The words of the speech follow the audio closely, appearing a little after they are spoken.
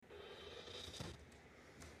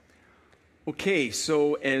Okay,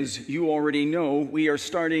 so as you already know, we are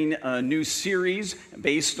starting a new series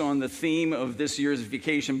based on the theme of this year's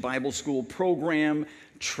Vacation Bible School program,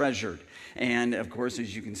 Treasured. And of course,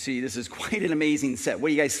 as you can see, this is quite an amazing set. What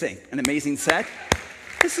do you guys think? An amazing set?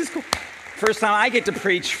 This is cool. First time I get to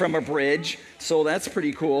preach from a bridge, so that's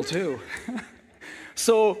pretty cool too.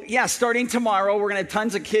 So yeah, starting tomorrow, we're going to have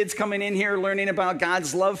tons of kids coming in here learning about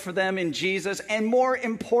God's love for them in Jesus, and more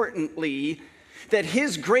importantly, that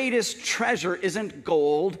his greatest treasure isn't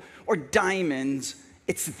gold or diamonds,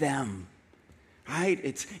 it's them, right?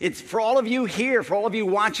 It's for all of you here, for all of you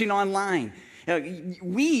watching online.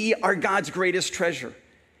 We are God's greatest treasure.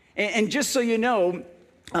 And just so you know,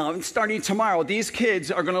 starting tomorrow, these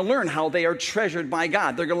kids are going to learn how they are treasured by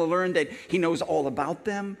God. They're going to learn that he knows all about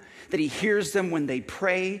them, that he hears them when they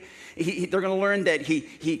pray. They're going to learn that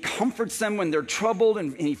he comforts them when they're troubled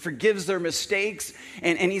and he forgives their mistakes.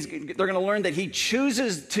 And they're going to learn that he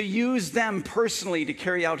chooses to use them personally to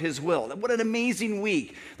carry out his will. What an amazing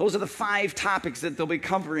week. Those are the 5 topics that they'll be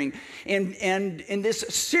covering. And in this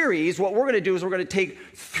series, what we're going to do is we're going to take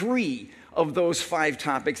 3 of those 5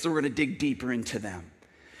 topics and we're going to dig deeper into them.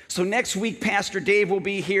 So next week, Pastor Dave will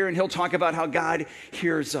be here and he'll talk about how God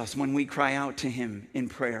hears us when we cry out to him in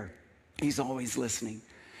prayer. He's always listening.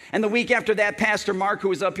 And the week after that, Pastor Mark, who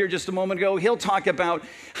was up here just a moment ago, he'll talk about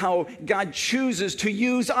how God chooses to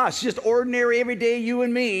use us, just ordinary, everyday you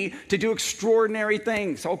and me, to do extraordinary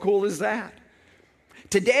things. How cool is that?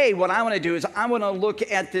 Today, what I want to do is I want to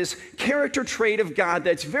look at this character trait of God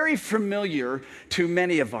that's very familiar to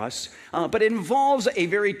many of us, but it involves a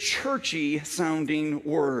very churchy-sounding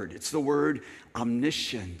word. It's the word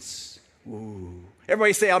omniscience. Ooh.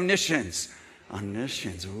 Everybody say omniscience.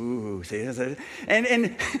 Omniscience, ooh, see this?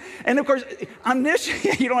 And of course,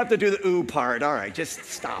 omniscience, you don't have to do the ooh part, all right, just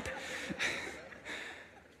stop.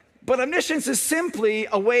 But omniscience is simply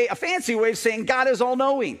a fancy way of saying God is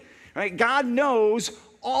all-knowing, right? God knows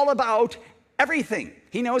all about everything.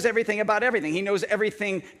 He knows everything about everything. He knows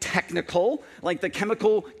everything technical, like the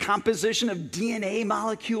chemical composition of DNA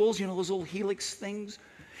molecules, you know, those little helix things.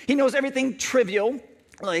 He knows everything trivial,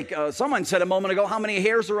 like someone said a moment ago, how many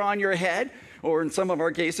hairs are on your head? Or in some of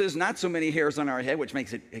our cases, not so many hairs on our head, which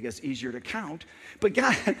makes it, I guess, easier to count. But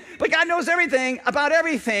God knows everything about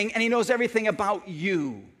everything, and he knows everything about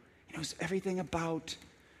you. He knows everything about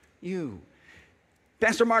you.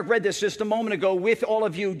 Pastor Mark read this just a moment ago with all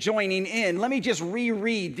of you joining in. Let me just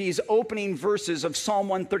reread these opening verses of Psalm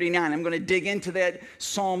 139. I'm going to dig into that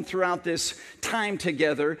psalm throughout this time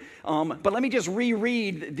together. But let me just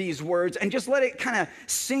reread these words and just let it kind of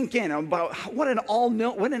sink in about what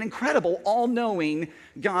an incredible all-knowing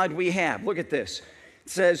God we have. Look at this. It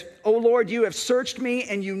says, "O Lord, you have searched me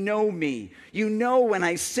and you know me. You know when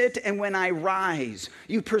I sit and when I rise.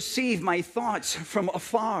 You perceive my thoughts from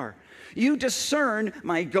afar. You discern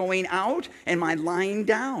my going out and my lying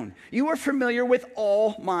down. You are familiar with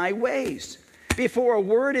all my ways. Before a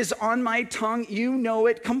word is on my tongue, you know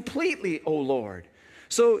it completely, O Lord."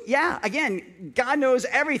 So yeah, again, God knows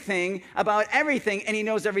everything about everything, and he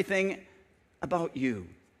knows everything about you.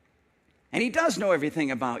 And he does know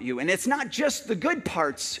everything about you. And it's not just the good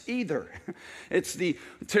parts either. It's the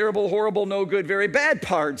terrible, horrible, no good, very bad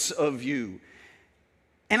parts of you.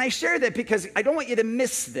 And I share that because I don't want you to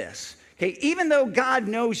miss this. Okay, even though God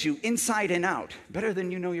knows you inside and out better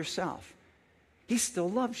than you know yourself, he still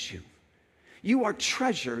loves you. You are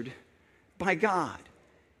treasured by God.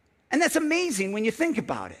 And that's amazing when you think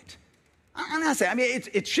about it. I'm not saying,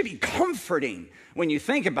 it should be comforting when you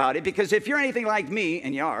think about it, because if you're anything like me,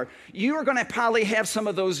 and you are going to probably have some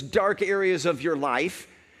of those dark areas of your life,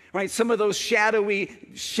 right? Some of those shadowy,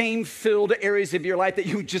 shame-filled areas of your life that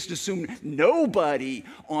you just assume nobody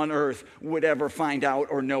on earth would ever find out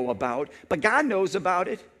or know about. But God knows about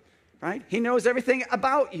it, right? He knows everything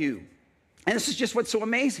about you. And this is just what's so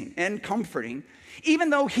amazing and comforting. Even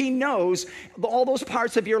though he knows all those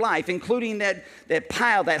parts of your life, including that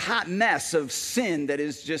pile, that hot mess of sin that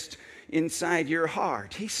is just inside your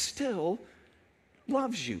heart, he still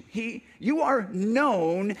loves you. You are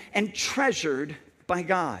known and treasured by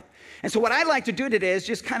God. And so what I'd like to do today is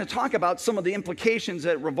just kind of talk about some of the implications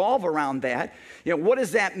that revolve around that. You know, what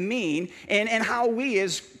does that mean? And how we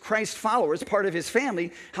as Christ followers, part of his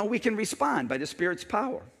family, how we can respond by the Spirit's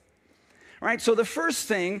power. All right, so the first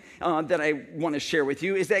thing that I want to share with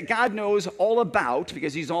you is that God knows all about,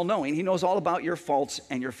 because he's all-knowing, he knows all about your faults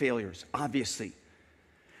and your failures, obviously.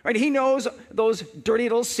 Right? He knows those dirty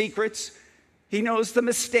little secrets. He knows the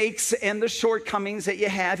mistakes and the shortcomings that you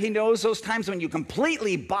have. He knows those times when you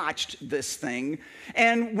completely botched this thing,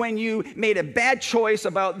 and when you made a bad choice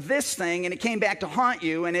about this thing and it came back to haunt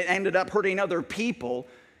you and it ended up hurting other people.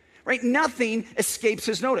 right? Nothing escapes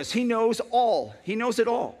his notice. He knows all. He knows it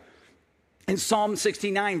all. In Psalm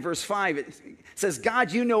 69, verse 5, it says,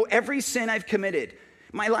 God, you know every sin I've committed.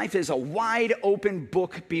 My life is a wide open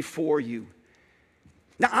book before you.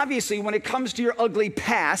 Now, obviously, when it comes to your ugly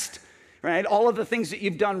past, right, all of the things that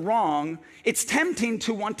you've done wrong, it's tempting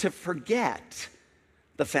to want to forget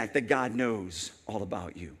the fact that God knows all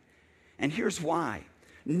about you. And here's why.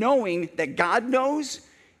 Knowing that God knows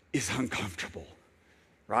is uncomfortable,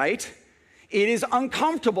 right? It is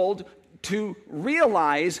uncomfortable to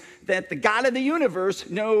realize that the God of the universe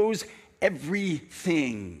knows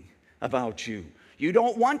everything about you. You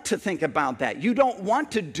don't want to think about that. You don't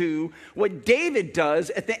want to do what David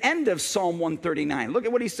does at the end of Psalm 139. Look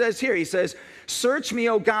at what he says here. He says, search me,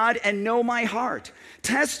 O God, and know my heart.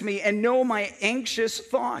 Test me and know my anxious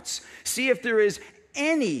thoughts. See if there is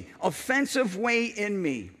any offensive way in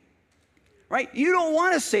me. Right? You don't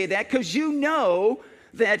want to say that because you know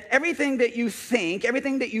that everything that you think,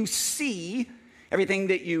 everything that you see, everything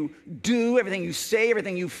that you do, everything you say,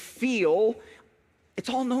 everything you feel, it's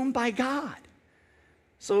all known by God.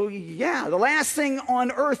 So yeah, the last thing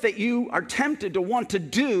on earth that you are tempted to want to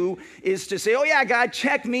do is to say, oh yeah, God,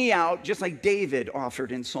 check me out, just like David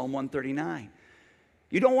offered in Psalm 139.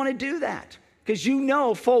 You don't want to do that because you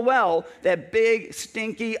know full well that big,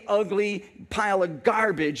 stinky, ugly pile of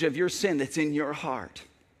garbage of your sin that's in your heart.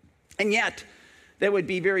 And yet, that would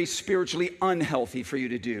be very spiritually unhealthy for you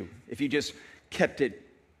to do if you just kept it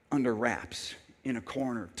under wraps, in a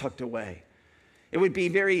corner, tucked away. It would be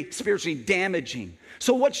very spiritually damaging.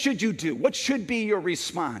 So what should you do? What should be your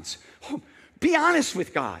response? Be honest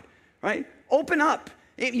with God, right? Open up.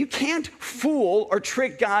 You can't fool or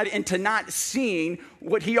trick God into not seeing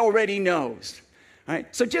what he already knows,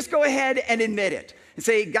 right? So just go ahead and admit it and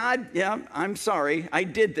say, God, yeah, I'm sorry. I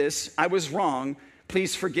did this. I was wrong.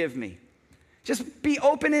 Please forgive me. Just be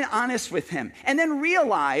open and honest with him. And then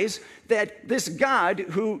realize that this God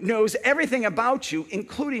who knows everything about you,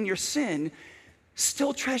 including your sin,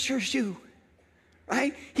 still treasures you,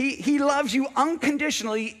 right? He loves you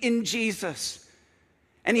unconditionally in Jesus.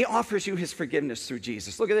 And he offers you his forgiveness through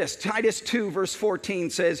Jesus. Look at this. Titus 2, verse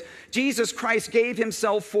 14 says, Jesus Christ gave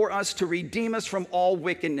himself for us to redeem us from all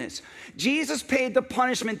wickedness. Jesus paid the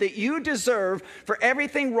punishment that you deserve for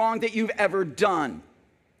everything wrong that you've ever done.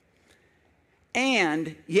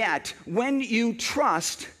 And yet, when you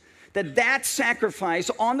trust that that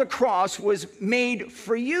sacrifice on the cross was made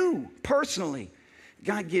for you personally,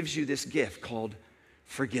 God gives you this gift called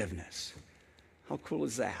forgiveness. How cool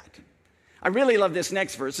is that? I really love this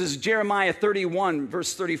next verse. This is Jeremiah 31,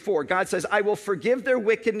 verse 34. God says, I will forgive their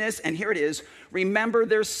wickedness, and here it is, remember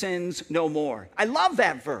their sins no more. I love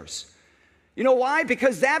that verse. You know why?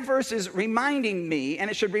 Because that verse is reminding me, and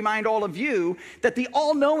it should remind all of you, that the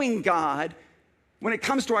all-knowing God, when it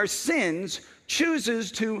comes to our sins,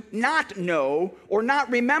 chooses to not know or not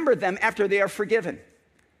remember them after they are forgiven.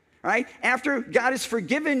 Right? After God has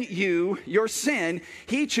forgiven you your sin,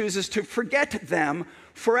 he chooses to forget them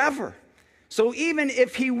forever. So even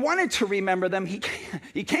if he wanted to remember them, he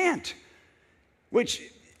can't. Which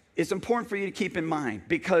is important for you to keep in mind,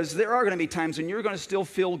 because there are going to be times when you're going to still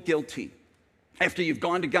feel guilty. After you've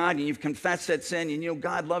gone to God and you've confessed that sin, and you know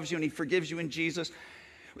God loves you and he forgives you in Jesus.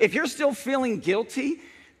 If you're still feeling guilty,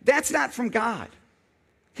 that's not from God.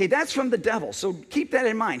 Okay, that's from the devil. So keep that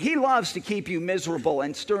in mind. He loves to keep you miserable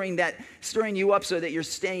and stirring you up so that you're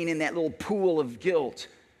staying in that little pool of guilt.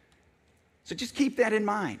 So just keep that in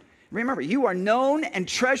mind. Remember, you are known and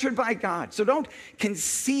treasured by God. So don't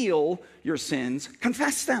conceal your sins.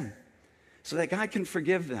 Confess them so that God can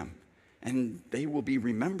forgive them and they will be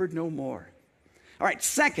remembered no more. All right,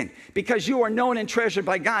 second, because you are known and treasured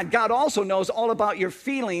by God, God also knows all about your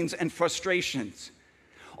feelings and frustrations.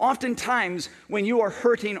 Oftentimes, when you are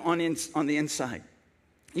hurting on the inside,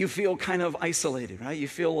 you feel kind of isolated, right? You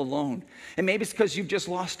feel alone. And maybe it's because you've just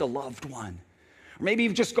lost a loved one. Or maybe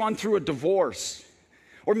you've just gone through a divorce.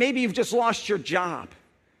 Or maybe you've just lost your job.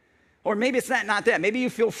 Or maybe it's not that. Maybe you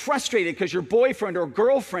feel frustrated because your boyfriend or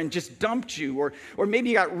girlfriend just dumped you. Or maybe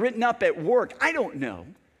you got written up at work. I don't know.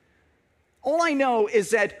 All I know is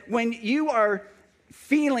that when you are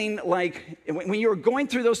feeling like, when you're going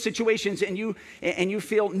through those situations and you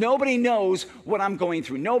feel nobody knows what I'm going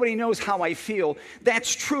through, nobody knows how I feel,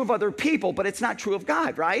 that's true of other people, but it's not true of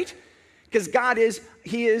God, right? Because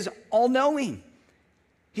he is all-knowing.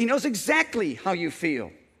 He knows exactly how you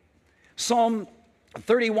feel. Psalm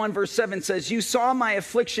 31 verse 7 says, you saw my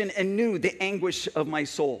affliction and knew the anguish of my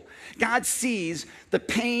soul. God sees the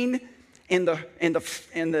pain and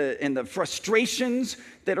the frustrations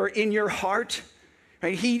that are in your heart.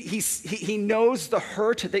 Right? He knows the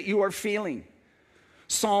hurt that you are feeling.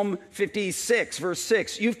 Psalm 56, verse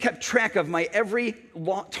 6, you've kept track of my every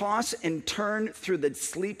toss and turn through the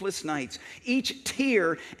sleepless nights. Each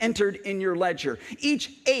tear entered in your ledger,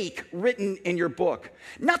 each ache written in your book.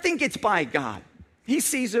 Nothing gets by God. He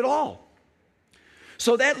sees it all.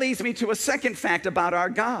 So that leads me to a second fact about our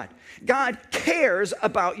God. God cares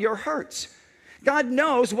about your hurts. God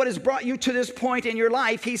knows what has brought you to this point in your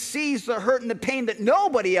life. He sees the hurt and the pain that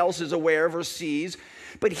nobody else is aware of or sees,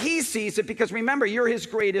 but he sees it because, remember, you're his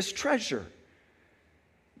greatest treasure.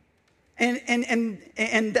 And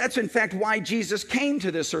that's, in fact, why Jesus came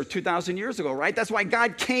to this earth 2,000 years ago, right? That's why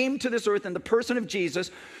God came to this earth in the person of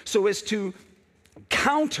Jesus, so as to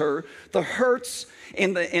counter the hurts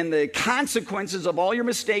and the consequences of all your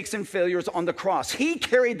mistakes and failures on the cross. He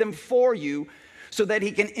carried them for you so that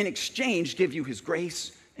he can, in exchange, give you his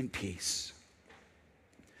grace and peace.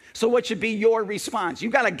 So what should be your response?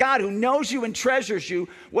 You've got a God who knows you and treasures you.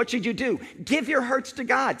 What should you do? Give your hurts to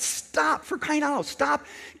God. Stop, for crying out loud, stop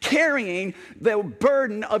carrying the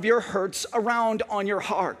burden of your hurts around on your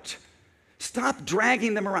heart. Stop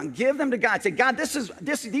dragging them around. Give them to God. Say, God,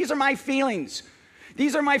 these are my feelings.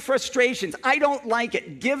 These are my frustrations. I don't like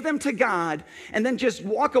it. Give them to God, and then just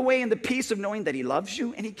walk away in the peace of knowing that he loves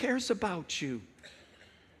you and he cares about you.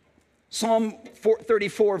 Psalm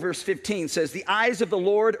 34, verse 15 says, the eyes of the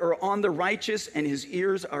Lord are on the righteous, and his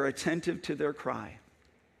ears are attentive to their cry.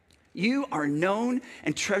 You are known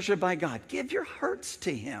and treasured by God. Give your hurts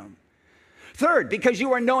to him. Third, because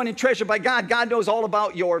you are known and treasured by God, God knows all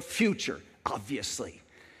about your future, obviously.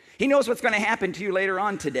 He knows what's going to happen to you later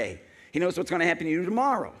on today. He knows what's going to happen to you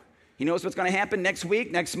tomorrow. He knows what's going to happen next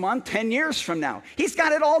week, next month, 10 years from now. He's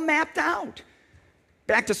got it all mapped out.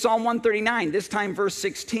 Back to Psalm 139, this time verse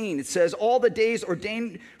 16. It says, all the days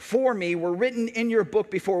ordained for me were written in your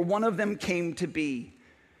book before one of them came to be.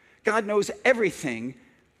 God knows everything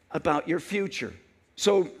about your future.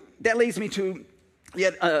 So that leads me to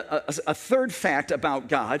yet a third fact about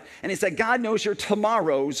God, and it's that God knows your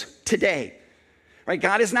tomorrows today. Right?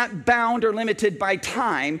 God is not bound or limited by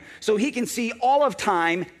time, so he can see all of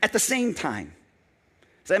time at the same time.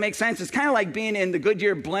 Does that make sense? It's kind of like being in the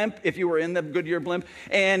Goodyear blimp, if you were in the Goodyear blimp,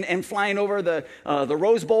 and flying over the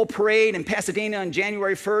Rose Bowl parade in Pasadena on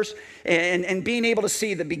January 1st, and being able to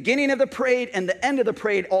see the beginning of the parade and the end of the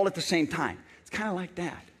parade all at the same time. It's kind of like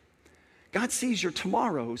that. God sees your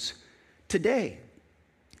tomorrows today.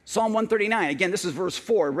 Psalm 139, again, this is verse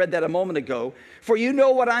 4. I read that a moment ago. For you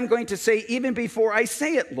know what I'm going to say even before I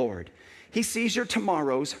say it, Lord. He sees your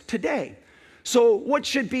tomorrows today. So what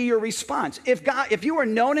should be your response? If you are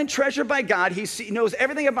known and treasured by God, he knows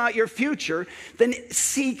everything about your future, then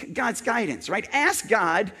seek God's guidance, right? Ask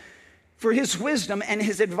God for his wisdom and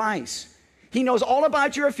his advice. He knows all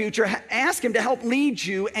about your future. Ask him to help lead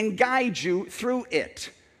you and guide you through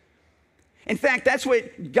it. In fact, that's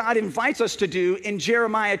what God invites us to do in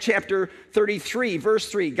Jeremiah chapter 33,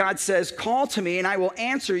 verse 3. God says, call to me and I will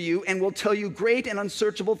answer you and will tell you great and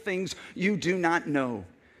unsearchable things you do not know.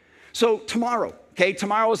 So tomorrow, okay,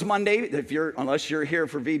 tomorrow is Monday. Unless you're here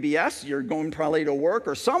for VBS, you're going probably to work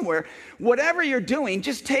or somewhere. Whatever you're doing,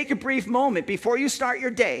 just take a brief moment before you start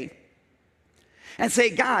your day and say,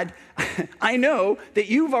 God, I know that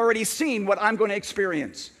you've already seen what I'm going to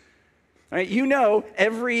experience. Right? You know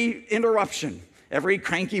every interruption, every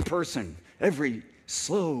cranky person, every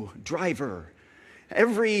slow driver,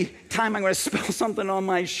 every time I'm going to spill something on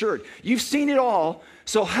my shirt. You've seen it all,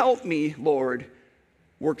 so help me, Lord,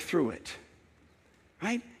 work through it,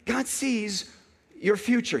 right? God sees your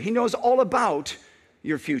future. He knows all about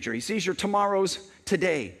your future. He sees your tomorrows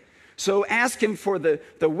today. So ask him for the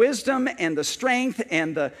wisdom and the strength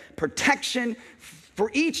and the protection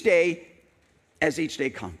for each day as each day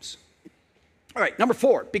comes. All right, number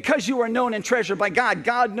 4, because you are known and treasured by God,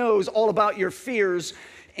 God knows all about your fears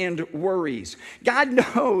and worries. God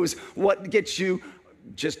knows what gets you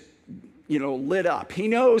just lit up. He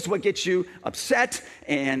knows what gets you upset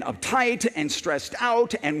and uptight and stressed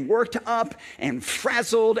out and worked up and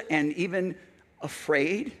frazzled and even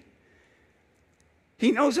afraid.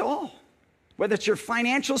 He knows it all. Whether it's your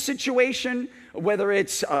financial situation, whether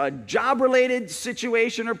it's a job-related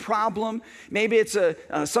situation or problem, maybe it's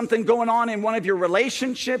something going on in one of your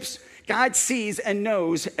relationships, God sees and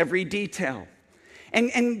knows every detail.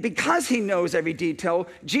 And because he knows every detail,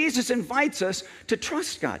 Jesus invites us to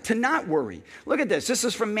trust God, to not worry. Look at this. This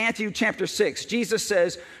is from Matthew chapter 6. Jesus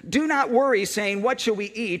says, do not worry, saying, what shall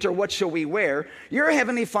we eat or what shall we wear? Your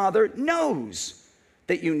heavenly Father knows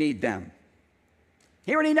that you need them.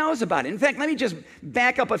 He already knows about it. In fact, let me just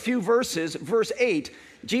back up a few verses. Verse 8,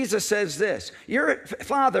 Jesus says this, your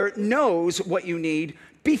Father knows what you need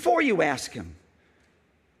before you ask him.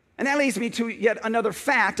 And that leads me to yet another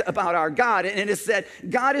fact about our God, and it's that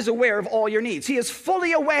God is aware of all your needs. He is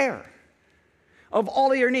fully aware of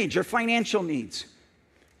all of your needs, your financial needs,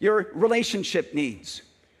 your relationship needs,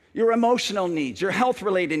 your emotional needs, your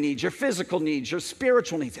health-related needs, your physical needs, your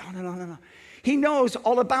spiritual needs. Oh, no. He knows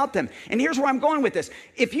all about them. And here's where I'm going with this.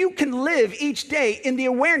 If you can live each day in the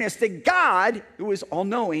awareness that God, who is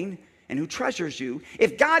all-knowing and who treasures you,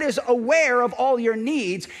 if God is aware of all your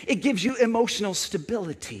needs, it gives you emotional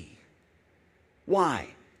stability. Why?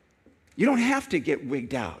 You don't have to get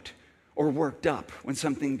wigged out or worked up when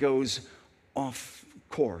something goes off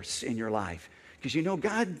course in your life, because you know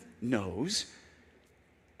God knows,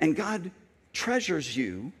 and God treasures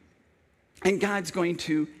you, and God's going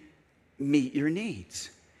to meet your needs.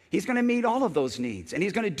 He's going to meet all of those needs, and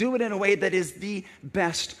he's going to do it in a way that is the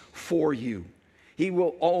best for you. He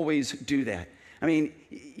will always do that. I mean,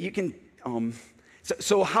 you can,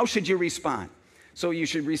 so how should you respond? So you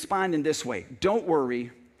should respond in this way. Don't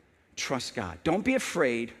worry, trust God. Don't be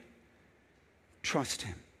afraid, trust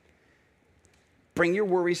him. Bring your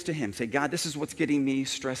worries to him. Say, God, this is what's getting me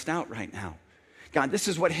stressed out right now. God, this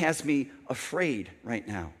is what has me afraid right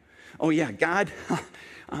now. Oh yeah, God,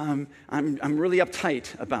 I'm really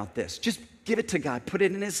uptight about this. Just give it to God. Put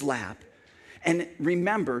it in his lap. And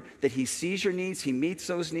remember that he sees your needs, he meets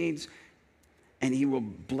those needs, and he will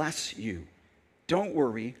bless you. Don't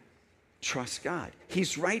worry, trust God.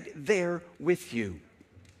 He's right there with you.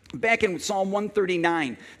 Back in Psalm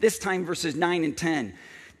 139, this time verses 9 and 10,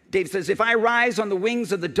 David says, if I rise on the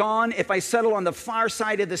wings of the dawn, if I settle on the far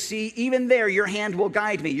side of the sea, even there your hand will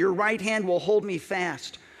guide me. Your right hand will hold me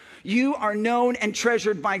fast. You are known and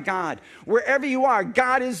treasured by God. Wherever you are,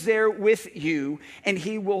 God is there with you, and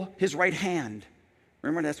his right hand,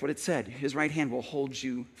 remember that's what it said, his right hand will hold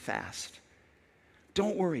you fast.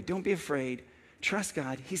 Don't worry, don't be afraid. Trust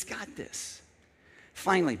God, he's got this.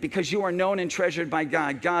 Finally, because you are known and treasured by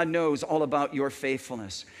God, God knows all about your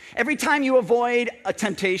faithfulness. Every time you avoid a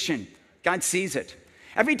temptation, God sees it.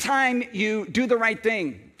 Every time you do the right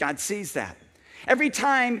thing, God sees that. Every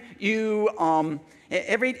time you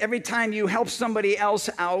help somebody else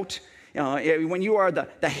out, when you are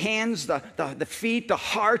the hands, the feet, the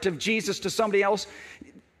heart of Jesus to somebody else,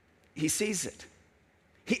 he sees it.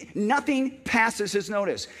 Nothing passes his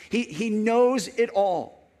notice. He knows it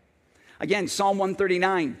all. Again, Psalm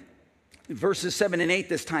 139, verses 7 and 8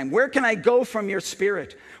 this time. Where can I go from your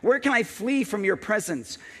spirit? Where can I flee from your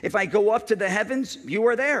presence? If I go up to the heavens, you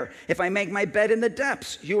are there. If I make my bed in the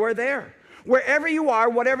depths, you are there. Wherever you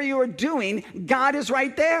are, whatever you are doing, God is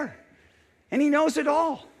right there. And he knows it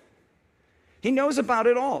all. He knows about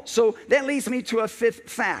it all. So that leads me to a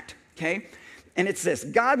fifth fact, okay? And it's this: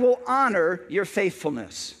 God will honor your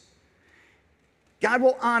faithfulness. God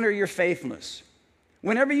will honor your faithfulness.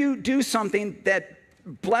 Whenever you do something that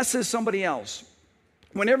blesses somebody else,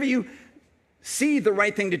 whenever you see the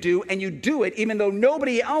right thing to do and you do it even though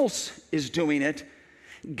nobody else is doing it,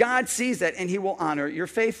 God sees that and he will honor your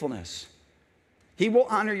faithfulness. He will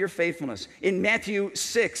honor your faithfulness. In Matthew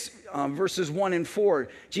 6, verses 1 and 4,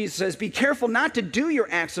 Jesus says, be careful not to do your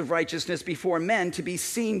acts of righteousness before men to be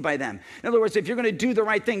seen by them. In other words, if you're going to do the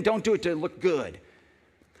right thing, don't do it to look good.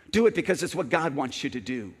 Do it because it's what God wants you to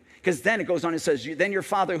do. Because then it goes on and says, then your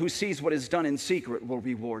Father who sees what is done in secret will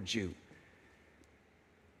reward you.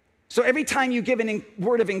 So every time you give a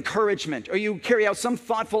word of encouragement or you carry out some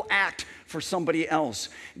thoughtful act for somebody else,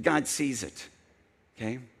 God sees it,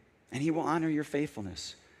 okay? And he will honor your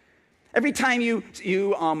faithfulness. Every time you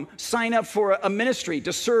sign up for a ministry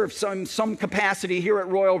to serve some capacity here at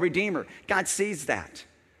Royal Redeemer, God sees that.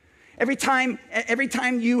 Every time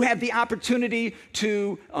you have the opportunity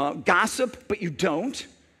to gossip, but you don't.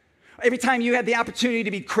 Every time you have the opportunity to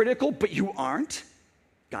be critical, but you aren't,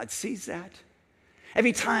 God sees that.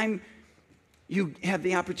 Every time you have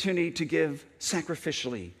the opportunity to give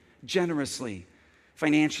sacrificially, generously,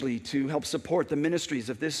 financially to help support the ministries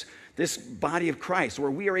of this body of Christ, where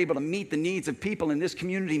we are able to meet the needs of people in this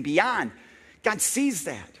community and beyond, God sees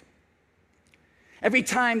that. Every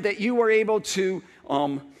time that you are able to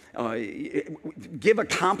give a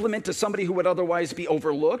compliment to somebody who would otherwise be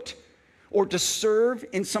overlooked, or to serve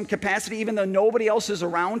in some capacity, even though nobody else is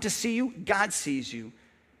around to see you, God sees you,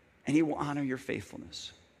 and he will honor your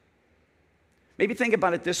faithfulness. Maybe think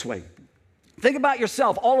about it this way. Think about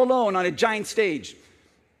yourself all alone on a giant stage,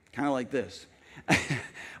 kind of like this.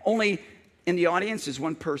 Only in the audience is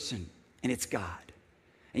one person, and it's God.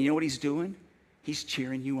 And you know what he's doing? He's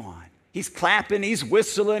cheering you on. He's clapping, he's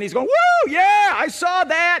whistling, he's going, woo, yeah, I saw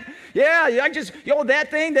that. Yeah,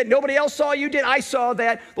 that thing that nobody else saw you did, I saw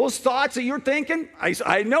that. Those thoughts that you're thinking,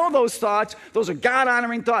 I know those thoughts. Those are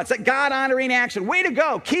God-honoring thoughts, that God-honoring action. Way to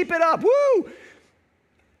go, keep it up, woo.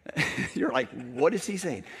 You're like, what is he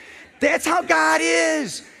saying? That's how God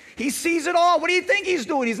is. He sees it all. What do you think he's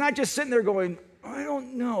doing? He's not just sitting there going, I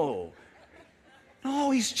don't know.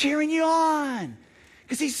 No, he's cheering you on.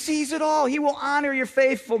 Because he sees it all. He will honor your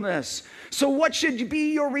faithfulness. So what should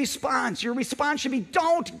be your response? Your response should be,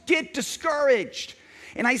 don't get discouraged.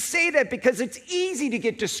 And I say that because it's easy to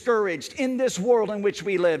get discouraged in this world in which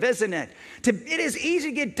we live, isn't it? It is easy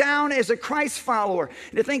to get down as a Christ follower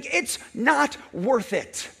and to think it's not worth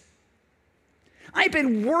it. I've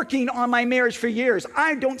been working on my marriage for years.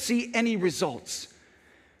 I don't see any results.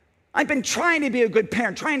 I've been trying to be a good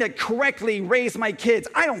parent, trying to correctly raise my kids.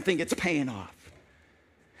 I don't think it's paying off.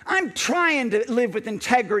 I'm trying to live with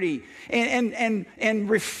integrity and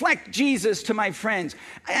reflect Jesus to my friends.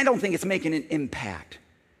 I don't think it's making an impact.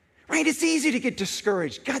 Right? It's easy to get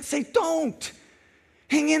discouraged. God say, don't.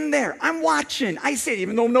 Hang in there. I'm watching. I see it.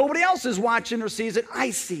 Even though nobody else is watching or sees it, I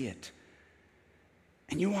see it.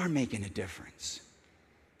 And you are making a difference.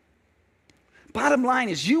 Bottom line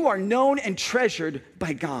is you are known and treasured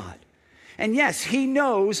by God. And yes, he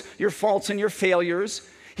knows your faults and your failures.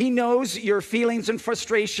 He knows your feelings and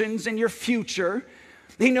frustrations and your future.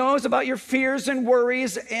 He knows about your fears and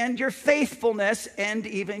worries and your faithfulness and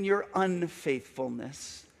even your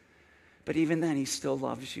unfaithfulness. But even then, he still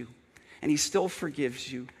loves you, and he still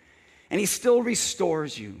forgives you, and he still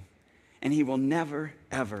restores you, and he will never,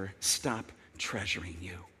 ever stop treasuring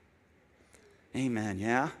you. Amen,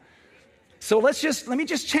 yeah? So let me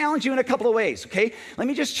just challenge you in a couple of ways, okay? Let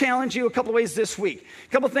me just challenge you a couple of ways this week.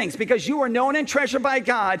 A couple of things. Because you are known and treasured by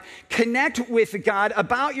God, connect with God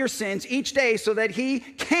about your sins each day so that he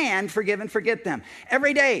can forgive and forget them.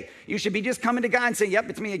 Every day, you should be just coming to God and saying, yep,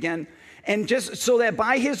 it's me again. And just so that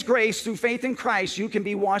by his grace, through faith in Christ, you can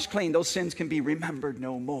be washed clean. Those sins can be remembered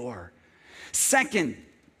no more. Second,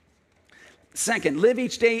 live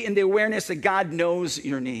each day in the awareness that God knows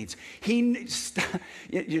your needs.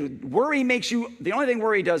 Worry makes you, the only thing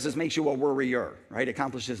worry does is makes you a worrier, right? It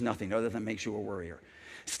accomplishes nothing other than makes you a worrier.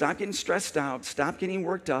 Stop getting stressed out, stop getting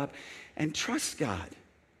worked up, and trust God.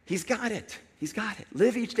 He's got it. He's got it.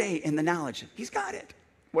 Live each day in the knowledge. He's got it,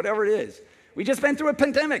 whatever it is. We just been through a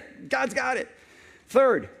pandemic. God's got it.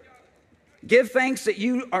 Third, give thanks that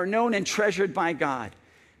you are known and treasured by God.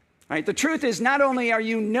 Right? The truth is, not only are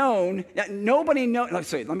you known, nobody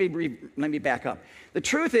knows. Let me back up. The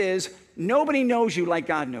truth is, nobody knows you like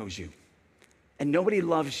God knows you, and nobody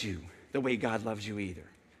loves you the way God loves you either.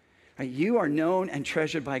 Right? You are known and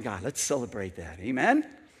treasured by God. Let's celebrate that. Amen.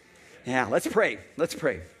 Yeah. Let's pray. Let's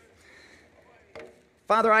pray.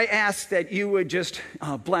 Father, I ask that you would just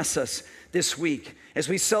bless us this week as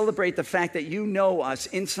we celebrate the fact that you know us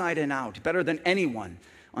inside and out better than anyone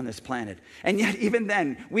on this planet. And yet, even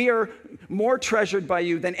then, we are more treasured by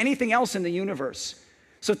you than anything else in the universe.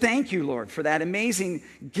 So thank you, Lord, for that amazing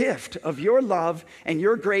gift of your love and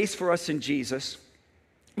your grace for us in Jesus.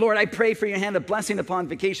 Lord, I pray for your hand of blessing upon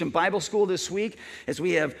Vacation Bible School this week as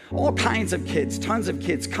we have all kinds of kids, tons of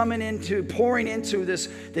kids pouring into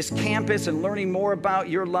this campus and learning more about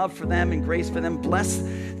your love for them and grace for them. Bless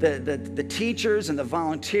the teachers and the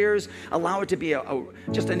volunteers. Allow it to be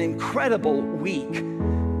just an incredible week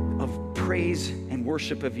of praise and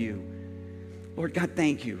worship of you. Lord God,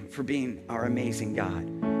 thank you for being our amazing God,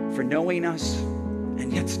 for knowing us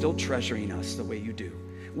and yet still treasuring us the way you do.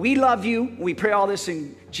 We love you. We pray all this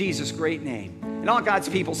in Jesus' great name. And all God's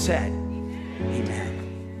people said, amen.